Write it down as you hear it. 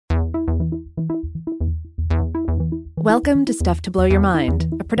Welcome to Stuff to Blow Your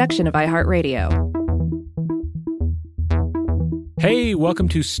Mind, a production of iHeartRadio. Hey, welcome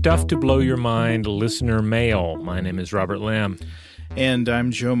to Stuff to Blow Your Mind listener mail. My name is Robert Lamb. And I'm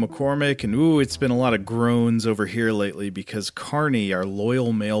Joe McCormick, and it's been a lot of groans over here lately because Carney, our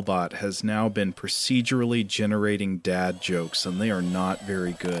loyal mailbot, has now been procedurally generating dad jokes, and they are not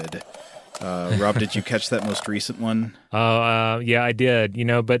very good. Rob, did you catch that most recent one? Yeah, I did.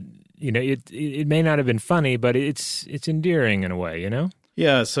 But it may not have been funny, but it's endearing in a way,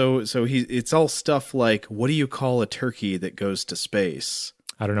 Yeah, so it's all stuff like, what do you call a turkey that goes to space?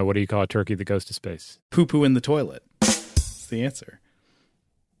 I don't know. What do you call a turkey that goes to space? Poo-poo in the toilet. That's the answer.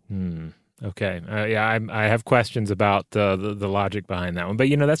 Okay. I have questions about the logic behind that one. But,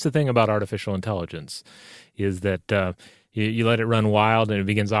 that's the thing about artificial intelligence is that you let it run wild and it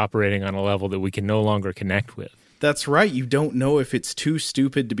begins operating on a level that we can no longer connect with. That's right. You don't know if it's too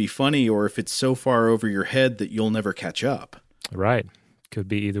stupid to be funny or if it's so far over your head that you'll never catch up. Right. Could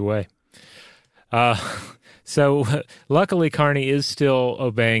be either way. So luckily, Carney is still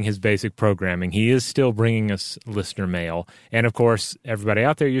obeying his basic programming. He is still bringing us listener mail. And of course, everybody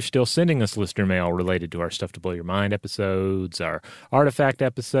out there, you're still sending us listener mail related to our Stuff to Blow Your Mind episodes, our Artifact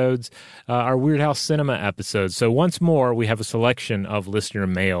episodes, our Weird House Cinema episodes. So once more, we have a selection of listener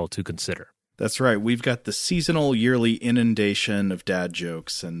mail to consider. That's right. We've got the seasonal yearly inundation of dad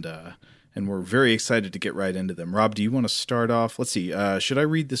jokes, and we're very excited to get right into them. Rob, do you want to start off? Let's see. Should I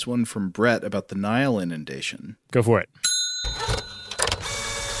read this one from Brett about the Nile inundation? Go for it.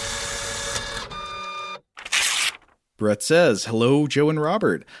 Brett says, "Hello, Joe and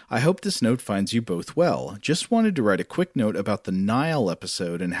Robert. I hope this note finds you both well. Just wanted to write a quick note about the Nile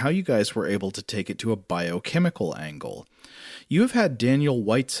episode and how you guys were able to take it to a biochemical angle. You have had Daniel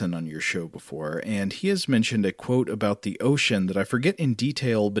Whiteson on your show before, and he has mentioned a quote about the ocean that I forget in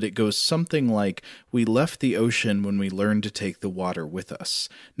detail, but it goes something like, 'We left the ocean when we learned to take the water with us.'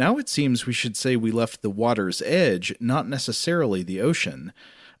 Now it seems we should say we left the water's edge, not necessarily the ocean.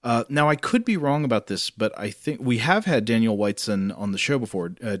 Now, I could be wrong about this, but I think we have had Daniel Whiteson on the show before.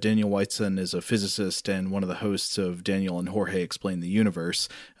 Daniel Whiteson is a physicist and one of the hosts of Daniel and Jorge Explain the Universe,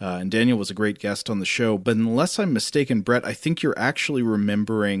 and Daniel was a great guest on the show. But unless I'm mistaken, Brett, I think you're actually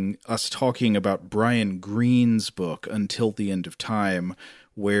remembering us talking about Brian Greene's book, Until the End of Time,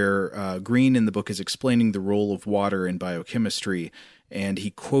 where Greene in the book is explaining the role of water in biochemistry, and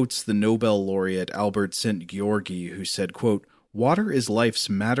he quotes the Nobel laureate Albert Szent-Györgyi, who said, quote, "Water is life's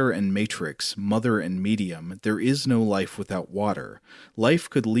matter and matrix, mother and medium. There is no life without water. Life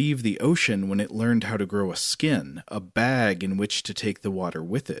could leave the ocean when it learned how to grow a skin, a bag in which to take the water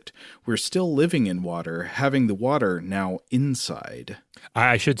with it. We're still living in water, having the water now inside."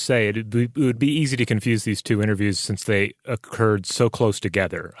 I should say it would be easy to confuse these two interviews since they occurred so close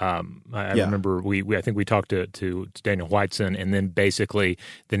together. I remember I think we talked to Daniel Whiteson, and then basically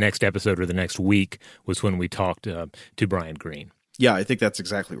the next episode or the next week was when we talked to Brian Greene. Yeah, I think that's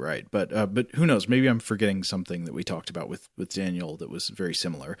exactly right. But who knows? Maybe I'm forgetting something that we talked about with Daniel that was very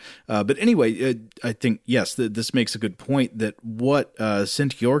similar. But anyway, I think, yes, this makes a good point that what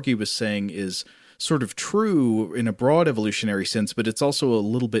Szent-Györgyi was saying is sort of true in a broad evolutionary sense, but it's also a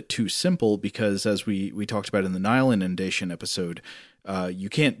little bit too simple because, as we talked about in the Nile inundation episode, you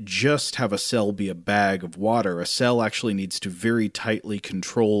can't just have a cell be a bag of water. A cell actually needs to very tightly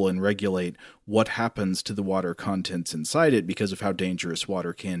control and regulate what happens to the water contents inside it because of how dangerous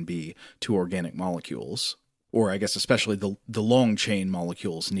water can be to organic molecules. Or I guess especially the long-chain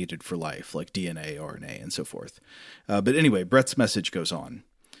molecules needed for life, like DNA, RNA, and so forth. But anyway, Brett's message goes on.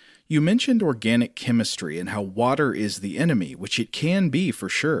 You mentioned organic chemistry and how water is the enemy, which it can be for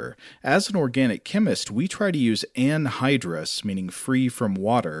sure. As an organic chemist, we try to use anhydrous, meaning free from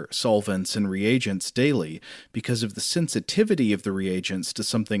water, solvents and reagents daily because of the sensitivity of the reagents to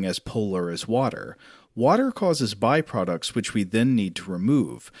something as polar as water. Water causes byproducts which we then need to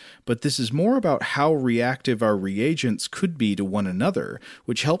remove, but this is more about how reactive our reagents could be to one another,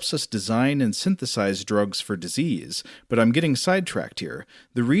 which helps us design and synthesize drugs for disease. But I'm getting sidetracked here.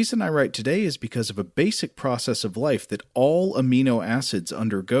 The reason I write today is because of a basic process of life that all amino acids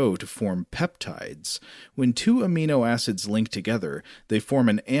undergo to form peptides. When two amino acids link together, they form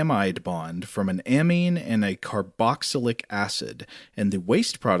an amide bond from an amine and a carboxylic acid, and the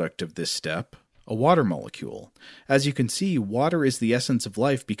waste product of this step, a water molecule. As you can see, water is the essence of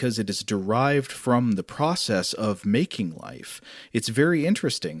life because it is derived from the process of making life. It's very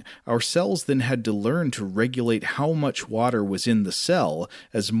interesting. Our cells then had to learn to regulate how much water was in the cell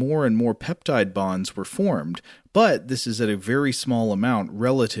as more and more peptide bonds were formed, but this is at a very small amount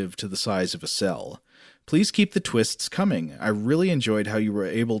relative to the size of a cell. Please keep the twists coming. I really enjoyed how you were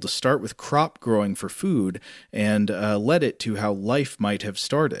able to start with crop growing for food and led it to how life might have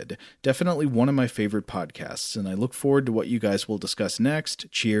started. Definitely one of my favorite podcasts, and I look forward to what you guys will discuss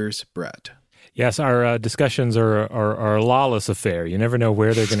next. Cheers, Brett. Yes, our discussions are a lawless affair. You never know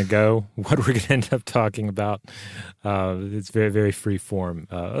where they're going to go, what we're going to end up talking about. It's very, very free form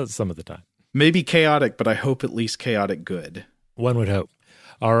some of the time. Maybe chaotic, but I hope at least chaotic good. One would hope.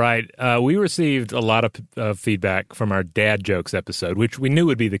 All right. We received a lot of feedback from our dad jokes episode, which we knew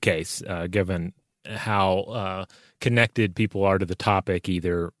would be the case, given how connected people are to the topic,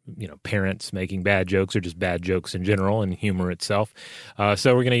 either parents making bad jokes or just bad jokes in general and humor itself.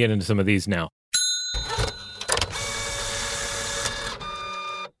 So we're going to get into some of these now.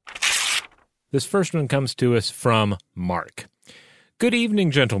 This first one comes to us from Mark. Good evening,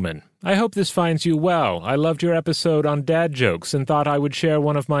 gentlemen. I hope this finds you well. I loved your episode on dad jokes and thought I would share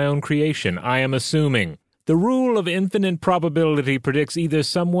one of my own creation. I am assuming. The rule of infinite probability predicts either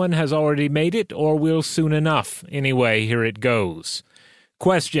someone has already made it or will soon enough. Anyway, here it goes.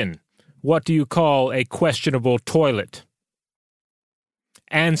 Question. What do you call a questionable toilet?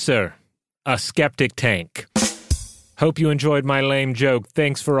 Answer. A skeptic tank. Hope you enjoyed my lame joke.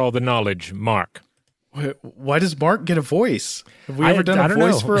 Thanks for all the knowledge, Mark. Why does Mark get a voice? Have we ever done a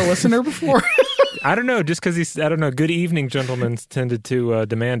voice for a listener before? I don't know. Just because he's, good evening, gentlemen tended to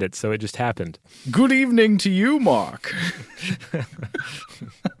demand it, so it just happened. Good evening to you, Mark.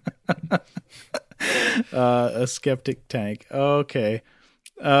 A skeptic tank. Okay.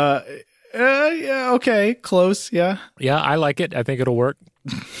 Yeah, okay. Close, yeah. Yeah, I like it. I think it'll work.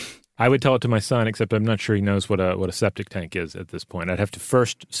 I would tell it to my son, except I'm not sure he knows what a septic tank is at this point. I'd have to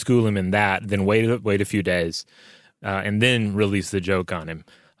first school him in that, then wait a few days, and then release the joke on him.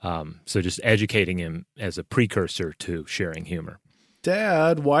 So just educating him as a precursor to sharing humor.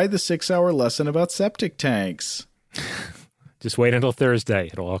 Dad, why the 6-hour lesson about septic tanks? Just wait until Thursday.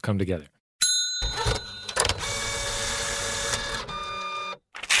 It'll all come together.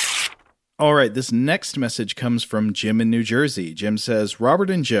 All right, this next message comes from Jim in New Jersey. Jim says,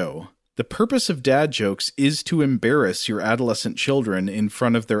 Robert and Joe, the purpose of dad jokes is to embarrass your adolescent children in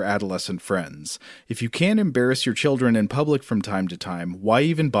front of their adolescent friends. If you can't embarrass your children in public from time to time, why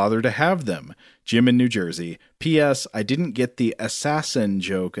even bother to have them? Jim in New Jersey. P.S. I didn't get the assassin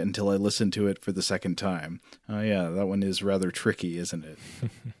joke until I listened to it for the second time. Oh, yeah, that one is rather tricky, isn't it?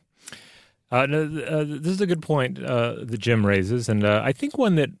 This is a good point that Jim raises, and I think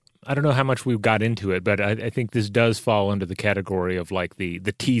one that I don't know how much we've got into it, but I think this does fall under the category of like the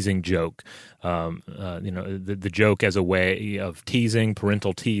teasing joke, the joke as a way of teasing,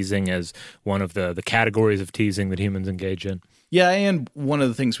 parental teasing as one of the categories of teasing that humans engage in. Yeah, and one of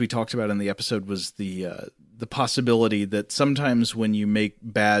the things we talked about in the episode was the possibility that sometimes when you make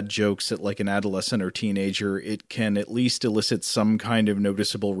bad jokes at like an adolescent or teenager, it can at least elicit some kind of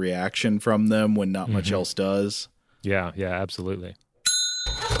noticeable reaction from them when not much else does. Yeah, absolutely.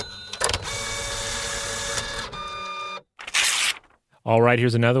 All right,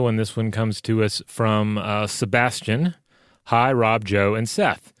 here's another one. This one comes to us from Sebastian. Hi, Rob, Joe, and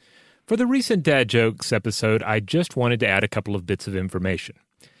Seth. For the recent Dad Jokes episode, I just wanted to add a couple of bits of information.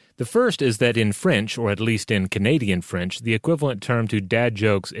 The first is that in French, or at least in Canadian French, the equivalent term to dad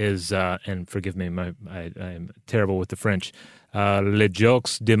jokes is, and forgive me, I'm terrible with the French, les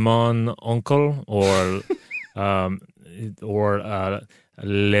jokes de mon oncle, or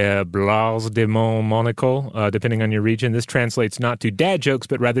les blagues de mon monaco, depending on your region. This translates not to dad jokes,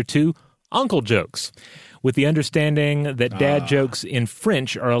 but rather to uncle jokes, with the understanding that dad jokes in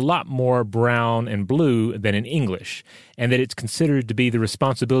French are a lot more brown and blue than in English, and that it's considered to be the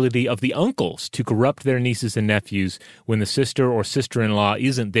responsibility of the uncles to corrupt their nieces and nephews when the sister or sister-in-law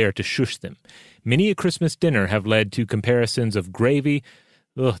isn't there to shush them. Many a Christmas dinner have led to comparisons of gravy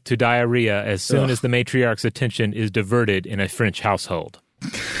to diarrhea as soon as the matriarch's attention is diverted in a French household.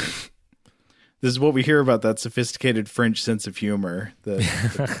 This is what we hear about that sophisticated French sense of humor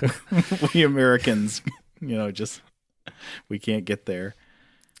that we Americans, we can't get there.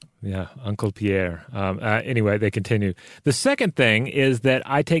 Yeah, Uncle Pierre. Anyway, they continue. The second thing is that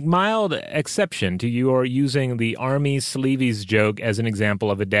I take mild exception to your using the Army Sleeveys joke as an example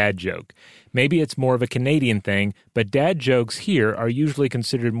of a dad joke. Maybe it's more of a Canadian thing, but dad jokes here are usually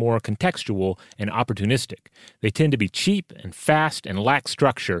considered more contextual and opportunistic. They tend to be cheap and fast and lack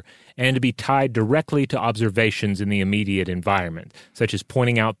structure, and to be tied directly to observations in the immediate environment, such as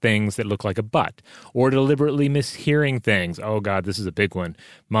pointing out things that look like a butt, or deliberately mishearing things. Oh, God, this is a big one.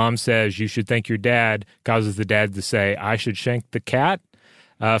 Mom says you should thank your dad, causes the dad to say, I should shank the cat.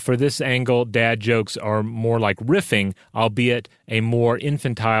 For this angle, dad jokes are more like riffing, albeit a more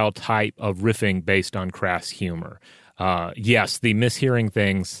infantile type of riffing based on crass humor. Yes, the mishearing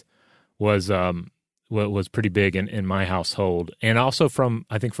things was pretty big in my household, and also from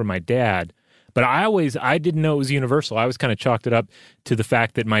my dad. But I didn't know it was universal. I was kind of chalked it up to the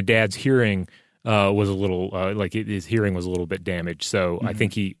fact that my dad's hearing was a little his hearing was a little bit damaged. So I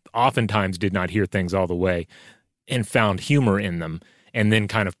think he oftentimes did not hear things all the way and found humor in them, and then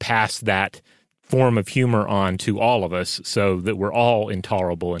kind of passed that form of humor on to all of us, so that we're all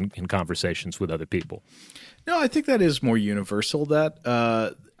intolerable in conversations with other people. No, I think that is more universal.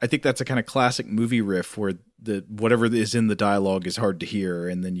 I think that's a kind of classic movie riff where whatever is in the dialogue is hard to hear,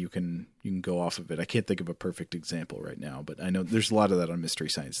 and then you can go off of it. I can't think of a perfect example right now, but I know there's a lot of that on Mystery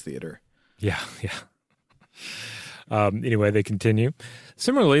Science Theater. Yeah. Anyway, they continue.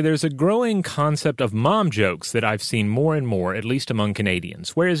 Similarly, there's a growing concept of mom jokes that I've seen more and more, at least among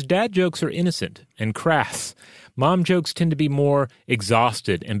Canadians, whereas dad jokes are innocent and crass. Mom jokes tend to be more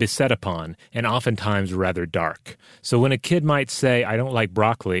exhausted and beset upon, and oftentimes rather dark. So when a kid might say, "I don't like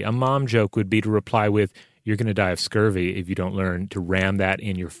broccoli," a mom joke would be to reply with, "You're going to die of scurvy if you don't learn to ram that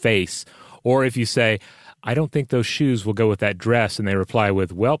in your face." Or if you say, "I don't think those shoes will go with that dress," and they reply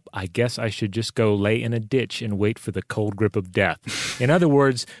with, "Well, I guess I should just go lay in a ditch and wait for the cold grip of death." In other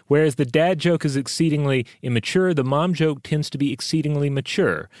words, whereas the dad joke is exceedingly immature, the mom joke tends to be exceedingly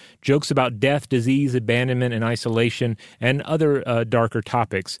mature. Jokes about death, disease, abandonment, and isolation, and other darker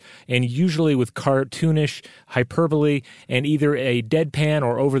topics, and usually with cartoonish hyperbole and either a deadpan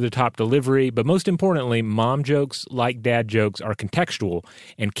or over-the-top delivery. But most importantly, mom jokes, like dad jokes, are contextual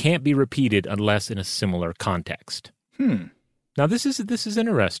and can't be repeated unless in a similar context. Now, this is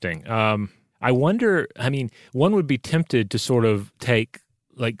interesting. I wonder, one would be tempted to sort of take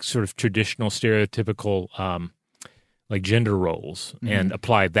sort of traditional stereotypical gender roles and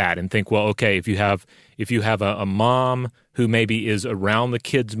apply that and think, well, okay, if you have a mom who maybe is around the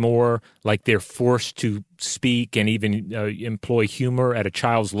kids more, like they're forced to speak and even employ humor at a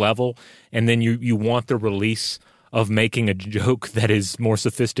child's level, and then you want the release of making a joke that is more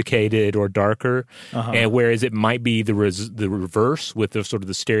sophisticated or darker, and whereas it might be the reverse with the sort of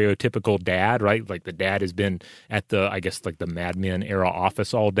the stereotypical dad, right? Like the dad has been at the Mad Men era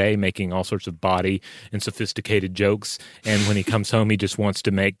office all day making all sorts of body and sophisticated jokes, and when he comes home he just wants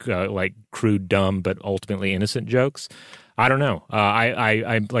to make crude, dumb, but ultimately innocent jokes. I don't know.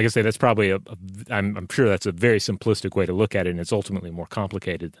 I like I say, that's probably I'm sure that's a very simplistic way to look at it, and it's ultimately more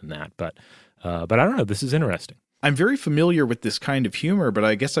complicated than that. But I don't know. This is interesting. I'm very familiar with this kind of humor, but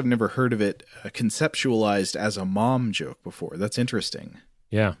I guess I've never heard of it conceptualized as a mom joke before. That's interesting.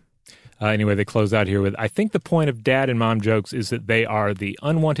 Yeah. Anyway, they close out here with, "I think the point of dad and mom jokes is that they are the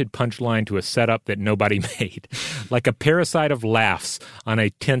unwanted punchline to a setup that nobody made, like a parasite of laughs on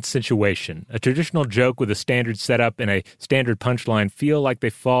a tense situation. A traditional joke with a standard setup and a standard punchline feel like they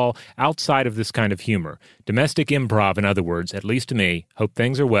fall outside of this kind of humor. Domestic improv, in other words, at least to me. Hope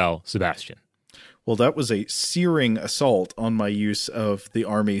things are well, Sebastian." Well, that was a searing assault on my use of the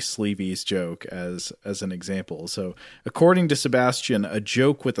Army Sleeveys joke as an example. So, according to Sebastian, a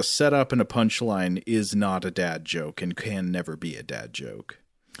joke with a setup and a punchline is not a dad joke and can never be a dad joke.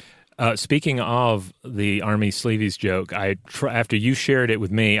 Speaking of the Army Sleeveys joke, after you shared it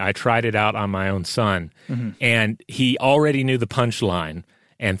with me, I tried it out on my own son, and he already knew the punchline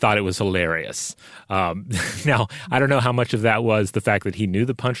and thought it was hilarious. Now, I don't know how much of that was the fact that he knew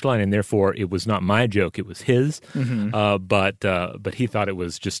the punchline and therefore it was not my joke, it was his, but he thought it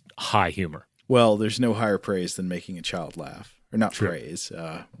was just high humor. Well, there's no higher praise than making a child laugh. Or not True. Praise,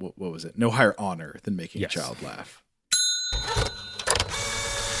 what was it? No higher honor than making a child laugh.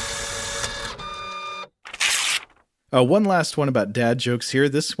 One last one about dad jokes here.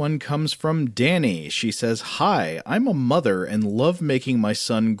 This one comes from Danny. She says, "Hi, I'm a mother and love making my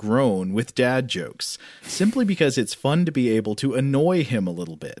son groan with dad jokes, simply because it's fun to be able to annoy him a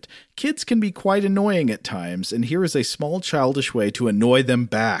little bit. Kids can be quite annoying at times, and here is a small childish way to annoy them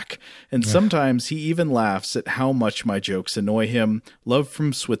back. And sometimes he even laughs at how much my jokes annoy him. Love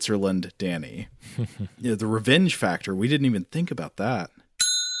from Switzerland, Danny." Yeah, the revenge factor, we didn't even think about that.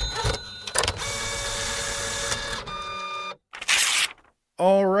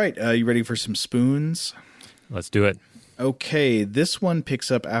 All right, you ready for some spoons? Let's do it. Okay, this one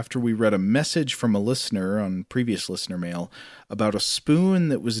picks up after we read a message from a listener on previous listener mail about a spoon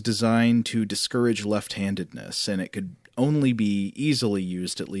that was designed to discourage left-handedness, and it could only be easily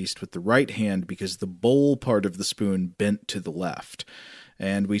used, at least with the right hand, because the bowl part of the spoon bent to the left.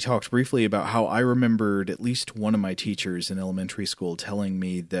 And we talked briefly about how I remembered at least one of my teachers in elementary school telling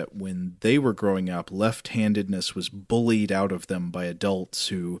me that when they were growing up, left-handedness was bullied out of them by adults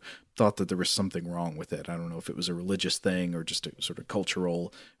who thought that there was something wrong with it. I don't know if it was a religious thing or just a sort of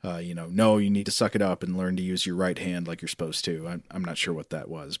cultural, no, you need to suck it up and learn to use your right hand like you're supposed to. I'm not sure what that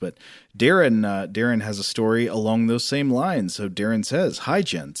was. But Darren has a story along those same lines. So Darren says, "Hi,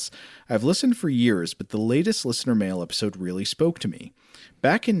 gents. I've listened for years, but the latest listener mail episode really spoke to me.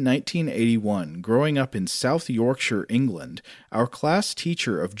 Back in 1981, growing up in South Yorkshire, England, our class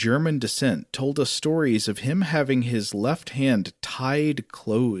teacher of German descent told us stories of him having his left hand tied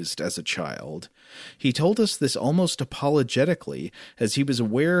closed as a child. He told us this almost apologetically, as he was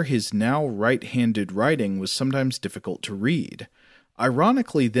aware his now right-handed writing was sometimes difficult to read.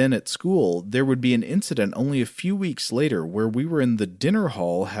 Ironically, then at school, there would be an incident only a few weeks later where we were in the dinner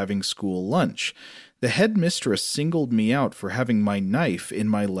hall having school lunch. The headmistress singled me out for having my knife in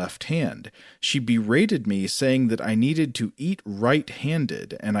my left hand. She berated me, saying that I needed to eat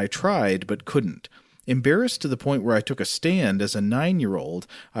right-handed, and I tried but couldn't. Embarrassed to the point where I took a stand as a 9-year-old,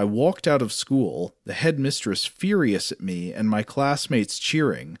 I walked out of school, the headmistress furious at me, and my classmates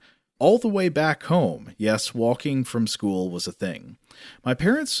cheering. All the way back home, yes, walking from school was a thing. My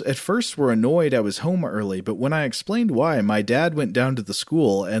parents at first were annoyed I was home early, but when I explained why, my dad went down to the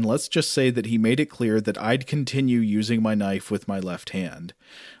school, and let's just say that he made it clear that I'd continue using my knife with my left hand.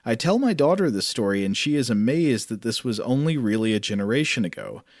 I tell my daughter this story, and she is amazed that this was only really a generation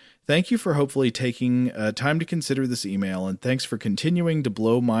ago. Thank you for hopefully taking time to consider this email, and thanks for continuing to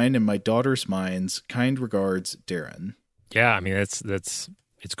blow mine and my daughter's minds. Kind regards, Darren." Yeah, I mean,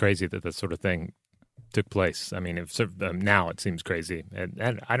 it's crazy that sort of thing took place. I mean, now it seems crazy,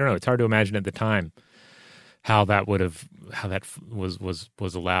 and I don't know. It's hard to imagine at the time how that was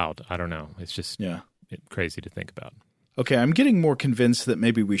allowed. I don't know. It's just crazy to think about. Okay, I'm getting more convinced that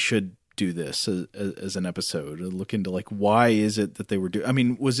maybe we should do this as an episode. Look into why is it that they were doing? I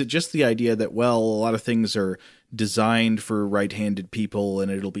mean, was it just the idea that a lot of things are designed for right-handed people, and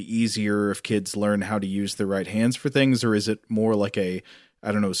it'll be easier if kids learn how to use their right hands for things, or is it more like a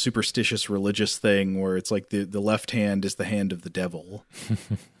superstitious religious thing where it's like the left hand is the hand of the devil?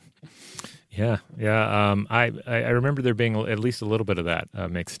 Yeah. I remember there being at least a little bit of that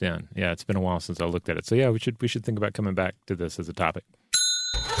mixed in. Yeah, it's been a while since I looked at it. So yeah, we should think about coming back to this as a topic.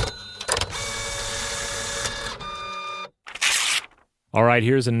 All right,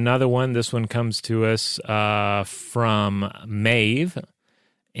 here's another one. This one comes to us from Maeve,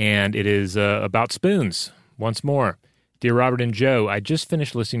 and it is about spoons once more. Dear Robert and Joe, I just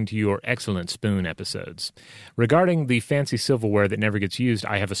finished listening to your excellent spoon episodes. Regarding the fancy silverware that never gets used,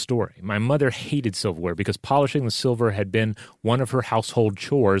 I have a story. My mother hated silverware because polishing the silver had been one of her household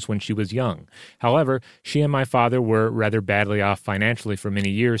chores when she was young. However, she and my father were rather badly off financially for many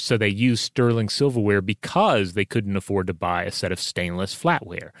years, so they used sterling silverware because they couldn't afford to buy a set of stainless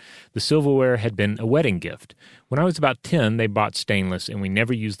flatware. The silverware had been a wedding gift. When I was about 10, they bought stainless, and we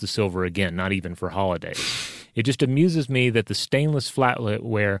never used the silver again, not even for holidays. It just amuses me that the stainless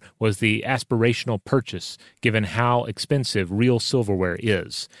flatware was the aspirational purchase, given how expensive real silverware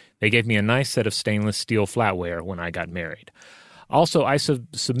is. They gave me a nice set of stainless steel flatware when I got married. Also, I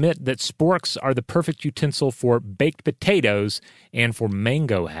submit that sporks are the perfect utensil for baked potatoes and for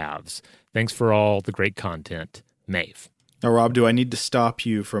mango halves. Thanks for all the great content. Maeve. Now, Rob, do I need to stop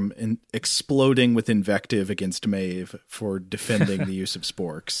you from exploding with invective against Maeve for defending the use of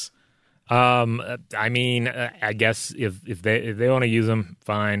sporks? I mean, I guess if they want to use them,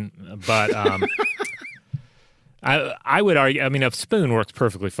 fine. But I would argue. I mean, a spoon works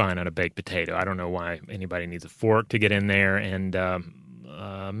perfectly fine on a baked potato. I don't know why anybody needs a fork to get in there. And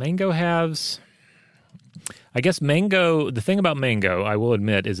mango halves. I guess mango. The thing about mango, I will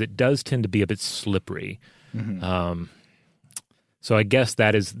admit, is it does tend to be a bit slippery. Mm-hmm. So I guess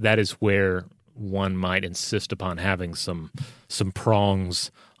that is where one might insist upon having some prongs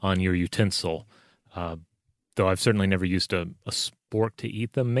on your utensil, though I've certainly never used a spork to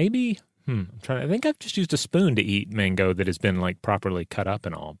eat them. Maybe, I think I've just used a spoon to eat mango that has been properly cut up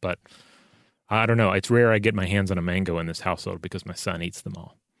and all, but I don't know. It's rare I get my hands on a mango in this household because my son eats them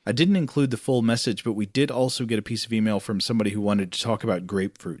all. I didn't include the full message, but we did also get a piece of email from somebody who wanted to talk about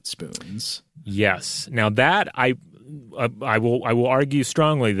grapefruit spoons. Yes. Now that I will argue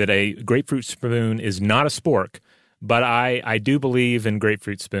strongly that a grapefruit spoon is not a spork. But I do believe in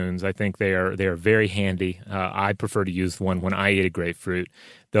grapefruit spoons. I think they are very handy. I prefer to use one when I eat a grapefruit.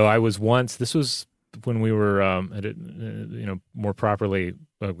 Though I was once, this was when we were more properly,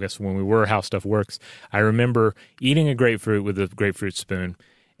 I guess when we were How Stuff Works. I remember eating a grapefruit with a grapefruit spoon,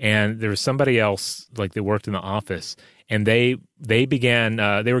 and there was somebody else like that worked in the office, and they began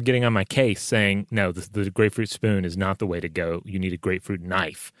they were getting on my case saying, no, the grapefruit spoon is not the way to go. You need a grapefruit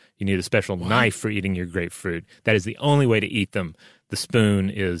knife. You need a special knife for eating your grapefruit. That is the only way to eat them. The spoon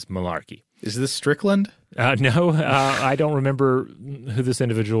is malarkey. Is this Strickland? No, I don't remember who this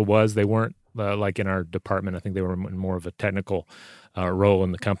individual was. They weren't like in our department. I think they were in more of a technical role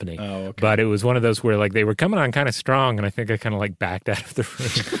in the company. Oh, okay. But it was one of those where like they were coming on kind of strong, and I think I kind of like backed out of the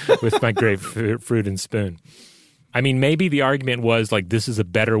room with my grapefruit and spoon. I mean, maybe the argument was like this is a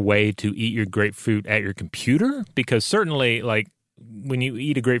better way to eat your grapefruit at your computer, because certainly like when I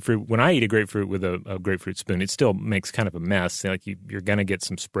eat a grapefruit with a grapefruit spoon, it still makes kind of a mess. Like you're going to get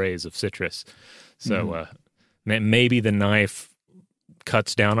some sprays of citrus. So maybe the knife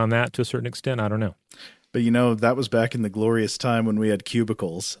cuts down on that to a certain extent. I don't know. But that was back in the glorious time when we had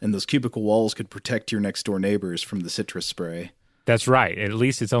cubicles, and those cubicle walls could protect your next door neighbors from the citrus spray. That's right. At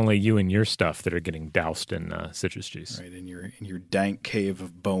least it's only you and your stuff that are getting doused in citrus juice. Right, in your dank cave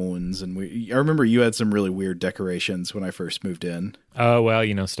of bones. And I remember you had some really weird decorations when I first moved in. Oh,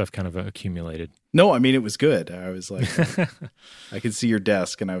 well, stuff kind of accumulated. No, I mean, it was good. I was like, I could see your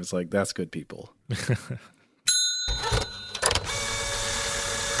desk, and I was like, that's good, people.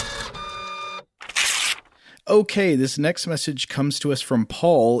 Okay, this next message comes to us from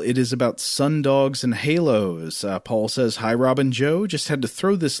Paul. It is about sundogs and halos. Paul says, "Hi, Rob and Joe. Just had to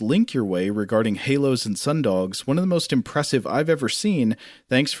throw this link your way regarding halos and sundogs. One of the most impressive I've ever seen.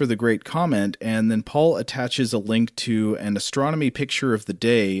 Thanks for the great comment." And then Paul attaches a link to an astronomy picture of the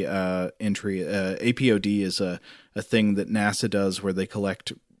day entry. APOD is a thing that NASA does where they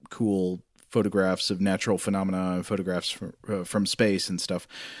collect cool photographs of natural phenomena and photographs from space and stuff.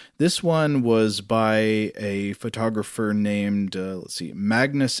 This one was by a photographer named,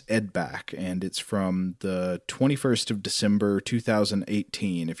 Magnus Edback, and it's from the 21st of December,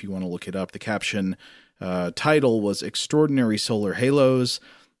 2018, if you want to look it up. The caption title was Extraordinary Solar Halos,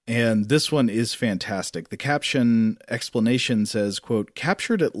 and this one is fantastic. The caption explanation says, quote,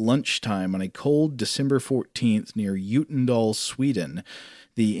 "Captured at lunchtime on a cold December 14th near Jutendal, Sweden.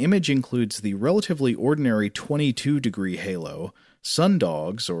 The image includes the relatively ordinary 22-degree halo,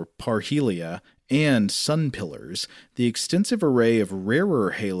 sundogs, or parhelia, and sun pillars. The extensive array of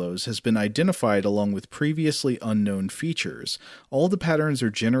rarer halos has been identified along with previously unknown features. All the patterns are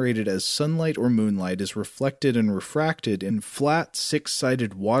generated as sunlight or moonlight is reflected and refracted in flat,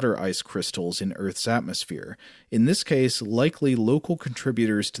 six-sided water ice crystals in Earth's atmosphere. In this case, likely local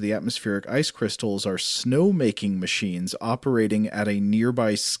contributors to the atmospheric ice crystals are snow-making machines operating at a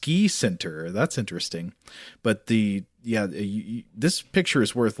nearby ski center." That's interesting. But this picture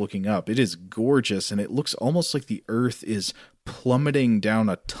is worth looking up. It is gorgeous, and it looks almost like the Earth is plummeting down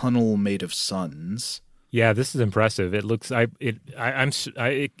a tunnel made of suns. Yeah, this is impressive. It looks,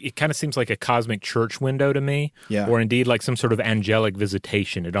 it kind of seems like a cosmic church window to me, or indeed like some sort of angelic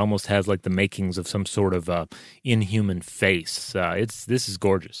visitation. It almost has like the makings of some sort of inhuman face. This is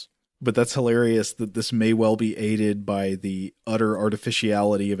gorgeous. But that's hilarious that this may well be aided by the utter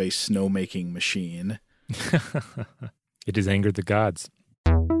artificiality of a snowmaking machine. It has angered the gods.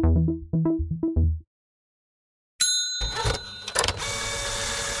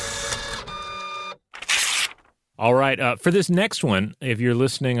 All right, for this next one, if you're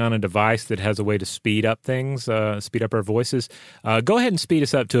listening on a device that has a way to speed up things, speed up our voices, go ahead and speed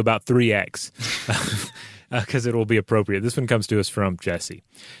us up to about 3x, because it will be appropriate. This one comes to us from Jesse.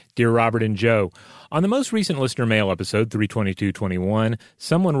 Dear Robert and Joe, on the most recent listener mail episode, 32221,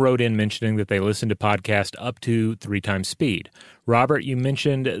 someone wrote in mentioning that they listened to podcasts up to 3 times speed. Robert, you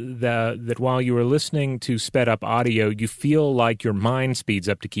mentioned that while you were listening to sped up audio, you feel like your mind speeds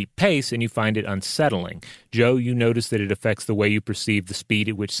up to keep pace and you find it unsettling. Joe, you notice that it affects the way you perceive the speed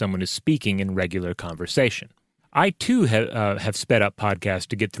at which someone is speaking in regular conversation. I, too, have sped up podcasts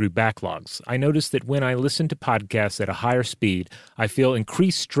to get through backlogs. I notice that when I listen to podcasts at a higher speed, I feel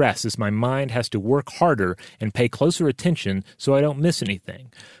increased stress as my mind has to work harder and pay closer attention so I don't miss anything.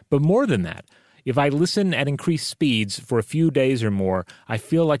 But more than that, if I listen at increased speeds for a few days or more, I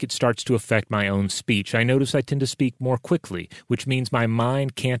feel like it starts to affect my own speech. I notice I tend to speak more quickly, which means my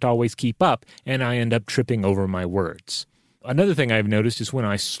mind can't always keep up, and I end up tripping over my words. Another thing I've noticed is when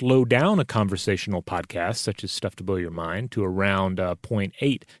I slow down a conversational podcast, such as Stuff to Blow Your Mind, to around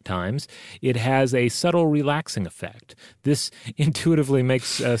 0.8 times, it has a subtle relaxing effect. This intuitively makes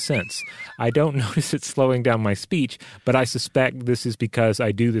sense. I don't notice it slowing down my speech, but I suspect this is because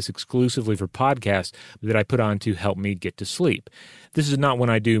I do this exclusively for podcasts that I put on to help me get to sleep. This is not when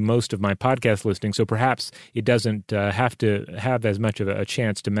I do most of my podcast listening, so perhaps it doesn't have to have as much of a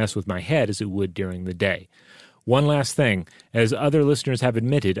chance to mess with my head as it would during the day. One last thing. As other listeners have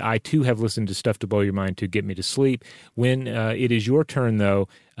admitted, I too have listened to Stuff to Blow Your Mind to get me to sleep. When it is your turn, though,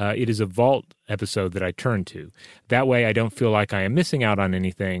 it is a Vault episode that I turn to. That way I don't feel like I am missing out on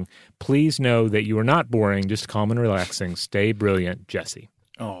anything. Please know that you are not boring, just calm and relaxing. Stay brilliant, Jesse.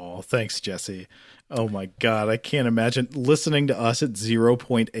 Oh, thanks, Jesse. Oh, my God. I can't imagine listening to us at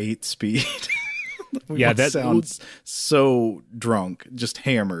 0.8 speed. That sounds so drunk, just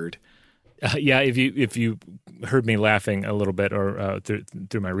hammered. If you heard me laughing a little bit or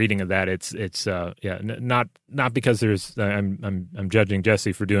through my reading of that, it's not because there's I'm judging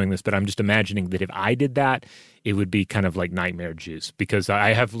Jesse for doing this, but I'm just imagining that if I did that, it would be kind of like nightmare juice, because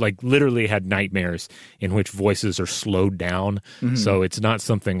I have like literally had nightmares in which voices are slowed down, so it's not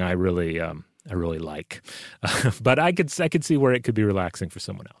something I really like. But I could see where it could be relaxing for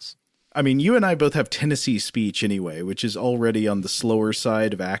someone else. I mean, you and I both have Tennessee speech anyway, which is already on the slower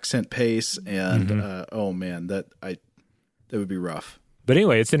side of accent pace, and oh man, that would be rough. But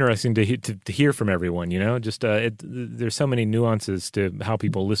anyway, it's interesting to hear from everyone. Just there's so many nuances to how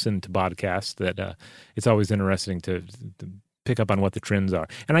people listen to podcasts that it's always interesting to pick up on what the trends are.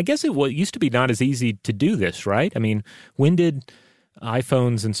 And I guess it used to be not as easy to do this, right? I mean, when did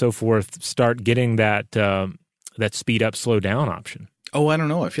iPhones and so forth start getting that speed up, slow down option? Oh, I don't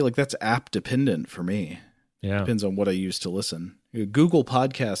know. I feel like that's app dependent for me. Yeah. Depends on what I use to listen. Google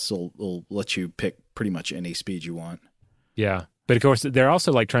Podcasts will let you pick pretty much any speed you want. Yeah. But of course, they're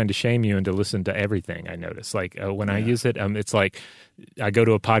also like trying to shame you into listen to everything, I notice. Like when I use it, it's like I go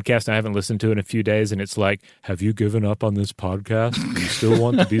to a podcast and I haven't listened to it in a few days, and it's like, have you given up on this podcast? Do you still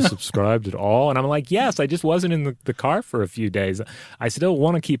want to be subscribed at all? And I'm like, yes, I just wasn't in the car for a few days. I still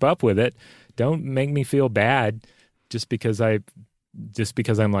want to keep up with it. Don't make me feel bad just because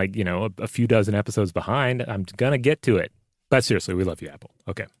I'm like, a few dozen episodes behind. I'm going to get to it. But seriously, we love you, Apple.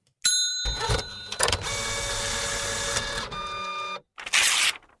 Okay.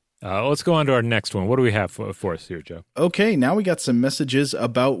 Let's go on to our next one. What do we have for us here, Joe? Okay, now we got some messages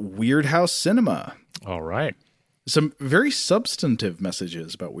about Weird House Cinema. All right. Some very substantive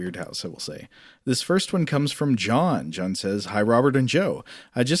messages about Weird House, I will say. This first one comes from John. John says, "Hi, Robert and Joe.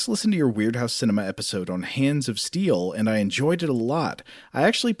 I just listened to your Weird House Cinema episode on Hands of Steel, and I enjoyed it a lot. I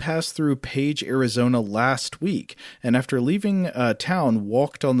actually passed through Page, Arizona last week, and after leaving town,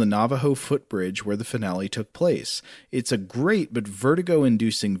 walked on the Navajo footbridge where the finale took place. It's a great but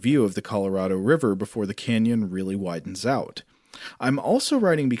vertigo-inducing view of the Colorado River before the canyon really widens out. I'm also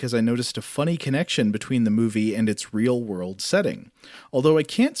writing because I noticed a funny connection between the movie and its real-world setting. Although I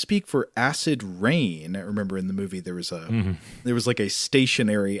can't speak for acid rain. I remember in the movie there was like a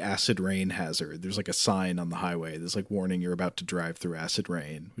stationary acid rain hazard. There's like a sign on the highway that's like warning you're about to drive through acid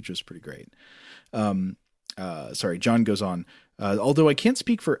rain, which was pretty great. John goes on. Although I can't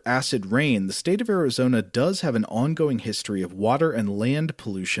speak for acid rain, the state of Arizona does have an ongoing history of water and land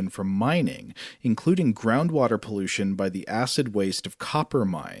pollution from mining, including groundwater pollution by the acid waste of copper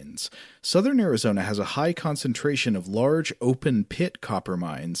mines. Southern Arizona has a high concentration of large open-pit copper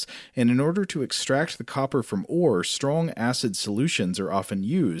mines, and in order to extract the copper from ore, strong acid solutions are often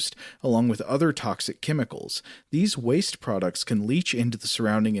used, along with other toxic chemicals. These waste products can leach into the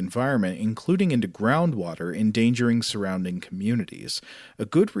surrounding environment, including into groundwater, endangering surrounding communities. A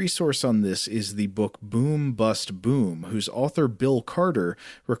good resource on this is the book Boom Bust Boom, whose author Bill Carter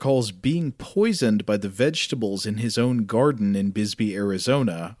recalls being poisoned by the vegetables in his own garden in Bisbee,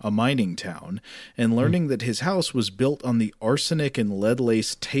 Arizona, a mining town, and learning that his house was built on the arsenic and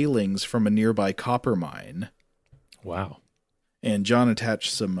lead-laced tailings from a nearby copper mine." Wow. And John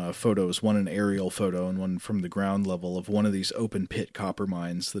attached some photos, one an aerial photo and one from the ground level of one of these open-pit copper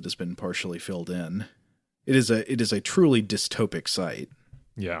mines that has been partially filled in. It is a truly dystopic site.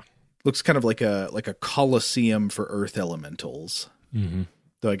 Yeah. Looks kind of like a coliseum for earth elementals. Mm-hmm.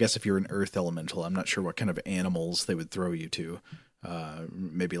 Though I guess if you're an earth elemental, I'm not sure what kind of animals they would throw you to.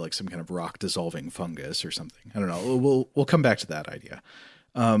 Maybe like some kind of rock dissolving fungus or something. I don't know. We'll come back to that idea.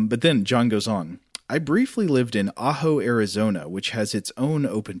 But then John goes on. "I briefly lived in Ajo, Arizona, which has its own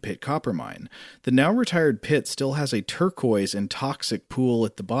open-pit copper mine. The now-retired pit still has a turquoise and toxic pool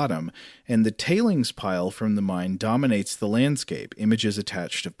at the bottom, and the tailings pile from the mine dominates the landscape. Images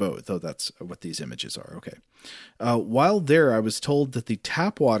attached of both." Oh, that's what these images are. Okay. "While there, I was told that the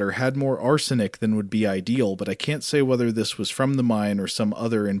tap water had more arsenic than would be ideal, but I can't say whether this was from the mine or some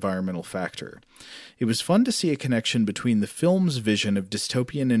other environmental factor. It was fun to see a connection between the film's vision of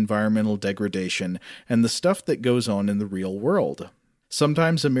dystopian environmental degradation and the stuff that goes on in the real world.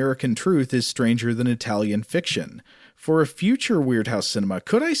 Sometimes American truth is stranger than Italian fiction. For a future Weird House Cinema,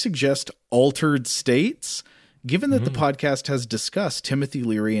 could I suggest Altered States? Given that the podcast has discussed Timothy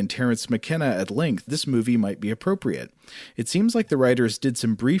Leary and Terrence McKenna at length, this movie might be appropriate. It seems like the writers did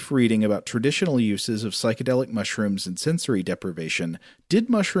some brief reading about traditional uses of psychedelic mushrooms and sensory deprivation,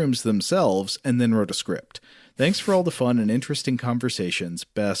 did mushrooms themselves, and then wrote a script. Thanks for all the fun and interesting conversations.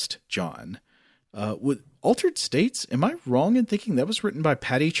 Best, John. With Altered States, am I wrong in thinking that was written by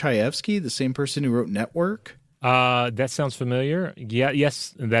Patty Chayefsky, the same person who wrote Network? That sounds familiar.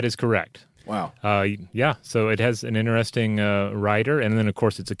 Yes, that is correct. Wow. Yeah, so it has an interesting writer, and then, of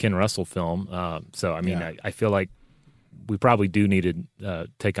course, it's a Ken Russell film. I feel like we probably do need to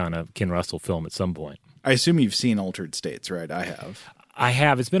take on a Ken Russell film at some point. I assume you've seen Altered States, right? I have. I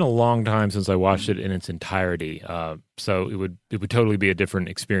have. It's been a long time since I watched it in its entirety, so it would totally be a different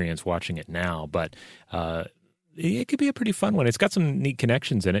experience watching it now. But it could be a pretty fun one. It's got some neat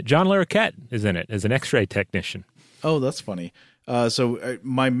connections in it. John Larroquette is in it as an X-ray technician. Oh, that's funny. So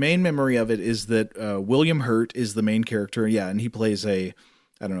my main memory of it is that William Hurt is the main character. Yeah, and he plays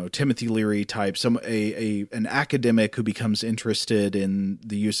Timothy Leary type, an academic who becomes interested in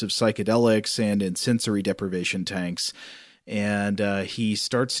the use of psychedelics and in sensory deprivation tanks. And he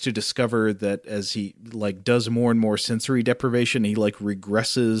starts to discover that as he does more and more sensory deprivation, he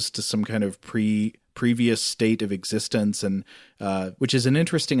regresses to some kind of previous state of existence, and which is an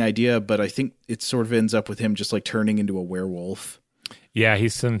interesting idea, but I think it sort of ends up with him just turning into a werewolf. Yeah,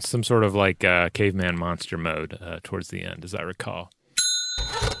 he's in some sort of caveman monster mode towards the end, as I recall.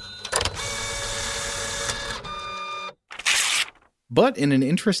 But in an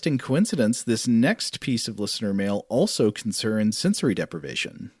interesting coincidence, this next piece of listener mail also concerns sensory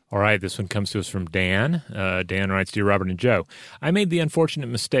deprivation. All right, this one comes to us from Dan. Dan writes, Dear Robert and Joe, I made the unfortunate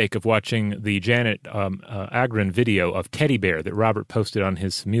mistake of watching the Janet Agron video of Teddy Bear that Robert posted on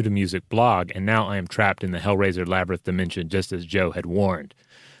his Mutamusic blog, and now I am trapped in the Hellraiser Labyrinth dimension just as Joe had warned.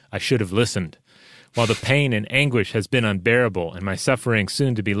 I should have listened. While the pain and anguish has been unbearable and my suffering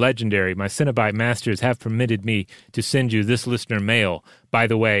soon to be legendary, my Cenobite masters have permitted me to send you this listener mail. By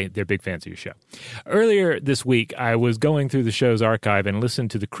the way, they're big fans of your show. Earlier this week, I was going through the show's archive and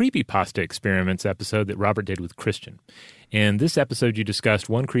listened to the Creepypasta Experiments episode that Robert did with Christian. In this episode, you discussed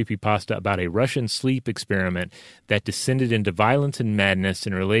one creepypasta about a Russian sleep experiment that descended into violence and madness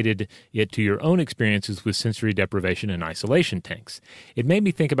and related it to your own experiences with sensory deprivation and isolation tanks. It made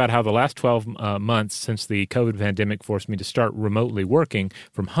me think about how the last 12 months since the COVID pandemic forced me to start remotely working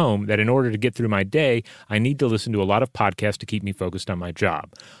from home, that in order to get through my day, I need to listen to a lot of podcasts to keep me focused on my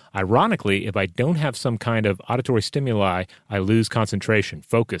job. Ironically, if I don't have some kind of auditory stimuli, I lose concentration,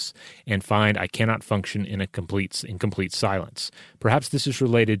 focus, and find I cannot function in complete silence. Perhaps this is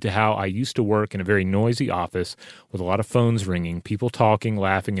related to how I used to work in a very noisy office with a lot of phones ringing, people talking,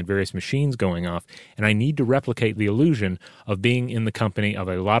 laughing, and various machines going off, and I need to replicate the illusion of being in the company of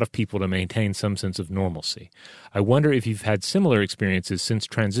a lot of people to maintain some sense of normalcy. I wonder if you've had similar experiences since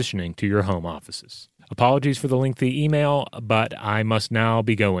transitioning to your home offices. Apologies for the lengthy email, but I must now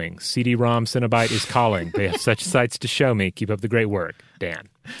be going. CD-ROM Cenobite is calling. They have such sights to show me. Keep up the great work. Dan.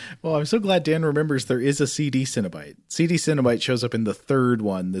 Well, I'm so glad Dan remembers there is a CD Cenobite. CD Cenobite shows up in the third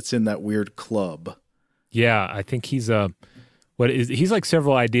one that's in that weird club. Yeah, I think he's like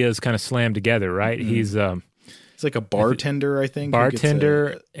several ideas kind of slammed together, right? Mm-hmm. He's like a bartender, I think.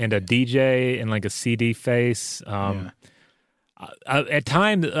 Bartender and a DJ and like a CD face. Yeah. At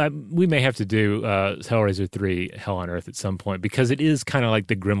times, we may have to do Hellraiser 3 Hell on Earth at some point, because it is kind of like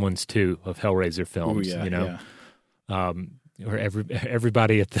the Gremlins 2 of Hellraiser films, where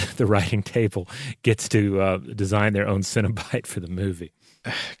everybody at the writing table gets to design their own Cenobite for the movie.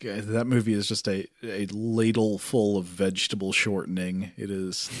 That movie is just a ladle full of vegetable shortening. It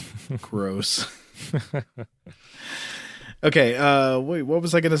is gross. Okay, wait, what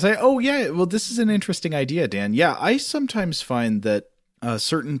was I going to say? Oh, yeah, well, this is an interesting idea, Dan. Yeah, I sometimes find that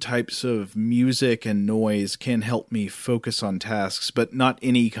certain types of music and noise can help me focus on tasks, but not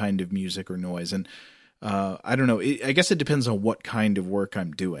any kind of music or noise. And I don't know, I guess it depends on what kind of work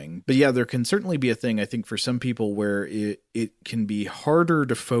I'm doing. But yeah, there can certainly be a thing, I think, for some people where it can be harder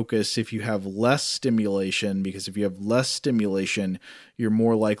to focus if you have less stimulation, because if you have less stimulation, you're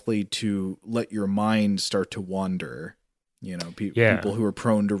more likely to let your mind start to wander. You know, people who are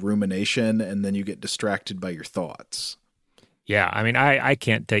prone to rumination, and then you get distracted by your thoughts. Yeah, I mean, I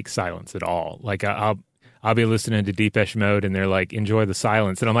can't take silence at all. Like, I'll be listening to Depeche Mode, and they're like, enjoy the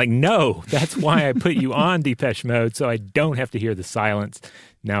silence. And I'm like, no, that's why I put you on Depeche Mode, so I don't have to hear the silence.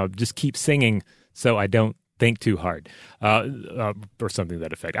 Now, just keep singing so I don't think too hard, or something to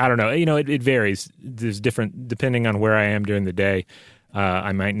that effect. I don't know. You know, it varies. There's different, depending on where I am during the day.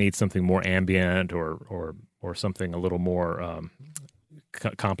 I might need something more ambient or something a little more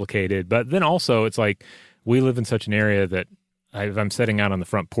complicated. But then also, it's like we live in such an area that if I'm sitting out on the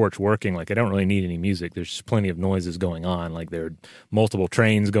front porch working, like I don't really need any music. There's just plenty of noises going on. Like there are multiple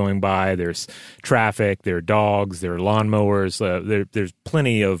trains going by. There's traffic. There are dogs. There are lawnmowers. There's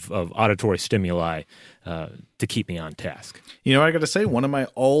plenty of auditory stimuli to keep me on task. You know, I got to say, one of my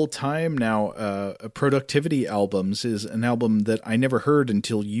all-time now productivity albums is an album that I never heard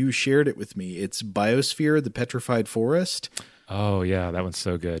until you shared it with me. It's Biosphere, the Petrified Forest. Oh, yeah, that one's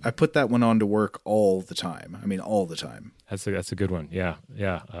so good. I put that one on to work all the time. I mean, all the time. That's a good one. Yeah.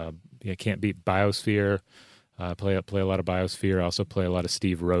 Can't beat Biosphere. Play a lot of Biosphere. I also play a lot of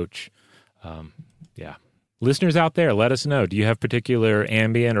Steve Roach. Listeners out there, let us know. Do you have particular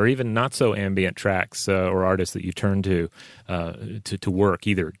ambient or even not so ambient tracks or artists that you turn to work,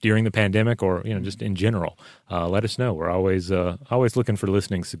 either during the pandemic or just in general? Let us know. We're always looking for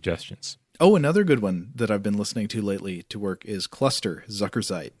listening suggestions. Oh, another good one that I've been listening to lately to work is Cluster,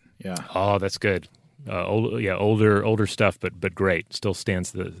 Zuckerzeit. Yeah. Oh, that's good. Older stuff, but great. Still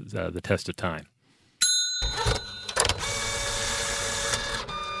stands the test of time.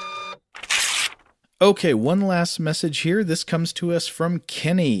 Okay, one last message here. This comes to us from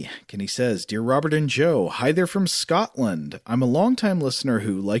Kenny. Kenny says, Dear Robert and Joe, hi there from Scotland. I'm a longtime listener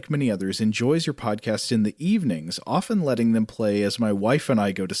who, like many others, enjoys your podcast in the evenings, often letting them play as my wife and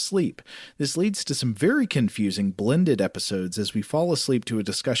I go to sleep. This leads to some very confusing blended episodes as we fall asleep to a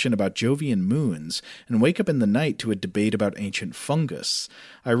discussion about Jovian moons and wake up in the night to a debate about ancient fungus.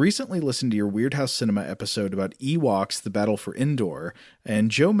 I recently listened to your Weird House Cinema episode about Ewoks, the Battle for Endor, and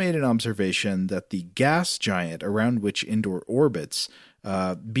Joe made an observation that the gas giant around which Endor orbits,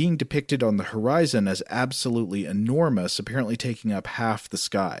 being depicted on the horizon as absolutely enormous, apparently taking up half the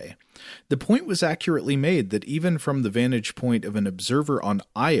sky. The point was accurately made that even from the vantage point of an observer on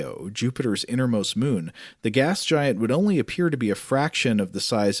Io, Jupiter's innermost moon, the gas giant would only appear to be a fraction of the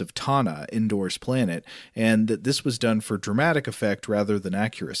size of Tana, Endor's planet, and that this was done for dramatic effect rather than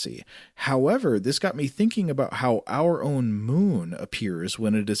accuracy. However, this got me thinking about how our own moon appears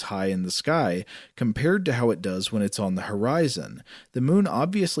when it is high in the sky, compared to how it does when it's on the horizon. The moon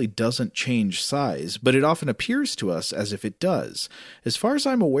obviously doesn't change size, but it often appears to us as if it does. As far as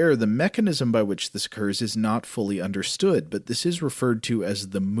I'm aware, the mechanism by which this occurs is not fully understood, but this is referred to as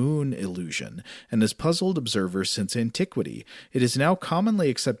the moon illusion, and has puzzled observers since antiquity. It is now commonly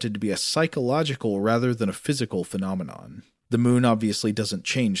accepted to be a psychological rather than a physical phenomenon. The moon obviously doesn't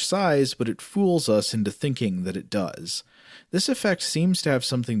change size, but it fools us into thinking that it does. This effect seems to have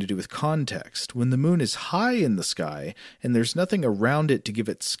something to do with context. When the moon is high in the sky, and there's nothing around it to give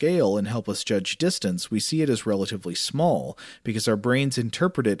it scale and help us judge distance, we see it as relatively small, because our brains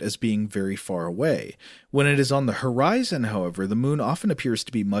interpret it as being very far away. When it is on the horizon, however, the moon often appears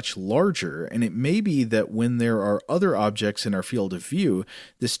to be much larger, and it may be that when there are other objects in our field of view,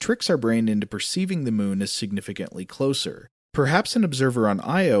 this tricks our brain into perceiving the moon as significantly closer. Perhaps an observer on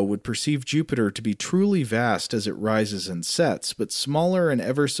Io would perceive Jupiter to be truly vast as it rises and sets, but smaller and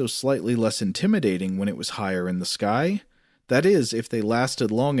ever so slightly less intimidating when it was higher in the sky. That is, if they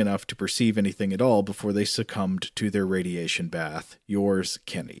lasted long enough to perceive anything at all before they succumbed to their radiation bath. Yours,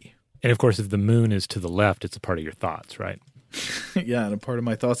 Kenny. And of course, if the moon is to the left, it's a part of your thoughts, right? Yeah, and a part of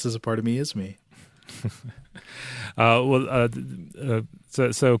my thoughts is a part of me is me.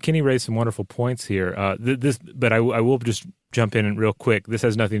 So Kenny raised some wonderful points here. But I will just jump in real quick. This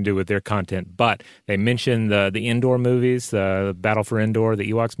has nothing to do with their content, but they mentioned the Endor movies, the Battle for Endor, the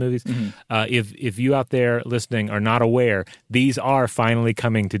Ewoks movies. Mm-hmm. If you out there listening are not aware, these are finally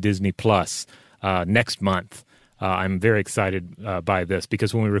coming to Disney Plus next month. I'm very excited by this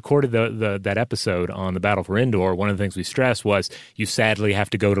because when we recorded that episode on the Battle for Endor, one of the things we stressed was you sadly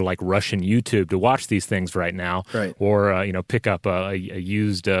have to go to like Russian YouTube to watch these things right now, right. Or pick up a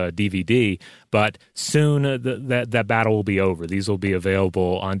used DVD. But soon that battle will be over. These will be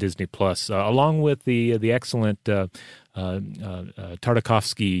available on Disney Plus, along with the excellent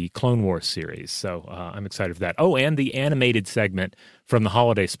Tartakovsky Clone Wars series. So I'm excited for that. Oh, and the animated segment from the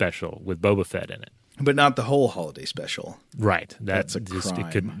holiday special with Boba Fett in it. But not the whole holiday special. Right. That's a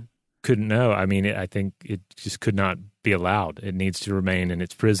crime. It couldn't know. I mean, I think it just could not be allowed. It needs to remain in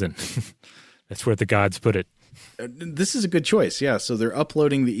its prison. That's where the gods put it. This is a good choice, yeah. So they're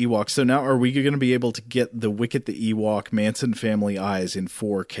uploading the Ewoks. So now are we going to be able to get the Wicket the Ewok Manson family eyes in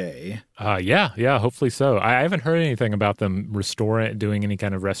 4K? Yeah, hopefully so. I haven't heard anything about them doing any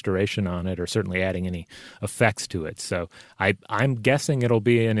kind of restoration on it, or certainly adding any effects to it. So I'm guessing it'll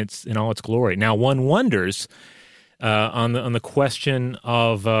be in all its glory. Now, one wonders on the question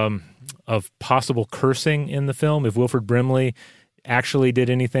of possible cursing in the film, if Wilford Brimley actually did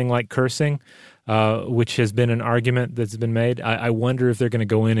anything like cursing. which has been an argument that's been made. I wonder if they're going to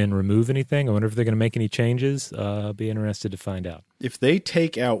go in and remove anything. I wonder if they're going to make any changes. I'll be interested to find out. If they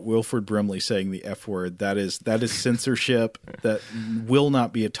take out Wilford Brimley saying the F word, that is censorship that will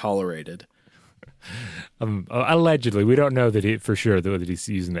not be tolerated. Allegedly, we don't know that for sure that he's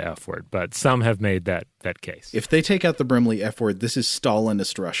using the F word, but some have made that case. If they take out the Brimley F word, this is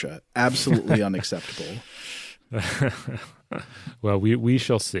Stalinist Russia. Absolutely unacceptable. Well, we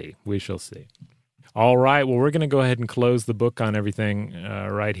shall see. We shall see. All right. Well, we're going to go ahead and close the book on everything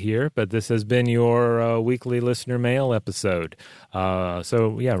right here. But this has been your weekly listener mail episode.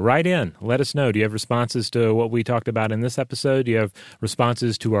 So, write in. Let us know. Do you have responses to what we talked about in this episode? Do you have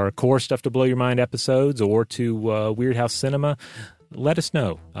responses to our core Stuff to Blow Your Mind episodes or to Weird House Cinema? Let us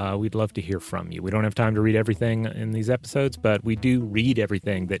know. We'd love to hear from you. We don't have time to read everything in these episodes, but we do read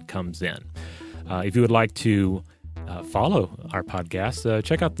everything that comes in. If you would like to follow our podcast,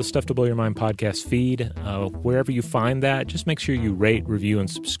 check out the Stuff to Blow Your Mind podcast feed. Wherever you find that, just make sure you rate, review, and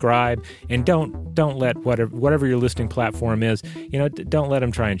subscribe. And don't let whatever your listening platform is, don't let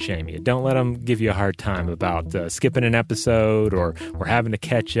them try and shame you. Don't let them give you a hard time about skipping an episode or having to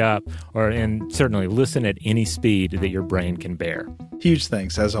catch up. And certainly listen at any speed that your brain can bear. Huge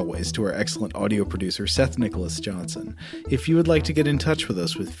thanks, as always, to our excellent audio producer, Seth Nicholas Johnson. If you would like to get in touch with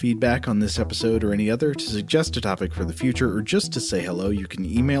us with feedback on this episode or any other, to suggest a topic for the future, or just to say hello, you can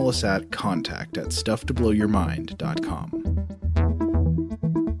email us at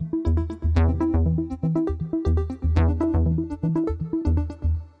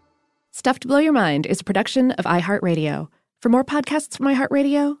contact@stufftoblowyourmind.com. Stuff to Blow Your Mind is a production of iHeartRadio. For more podcasts from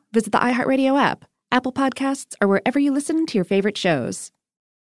iHeartRadio, visit the iHeartRadio app, Apple Podcasts, or wherever you listen to your favorite shows.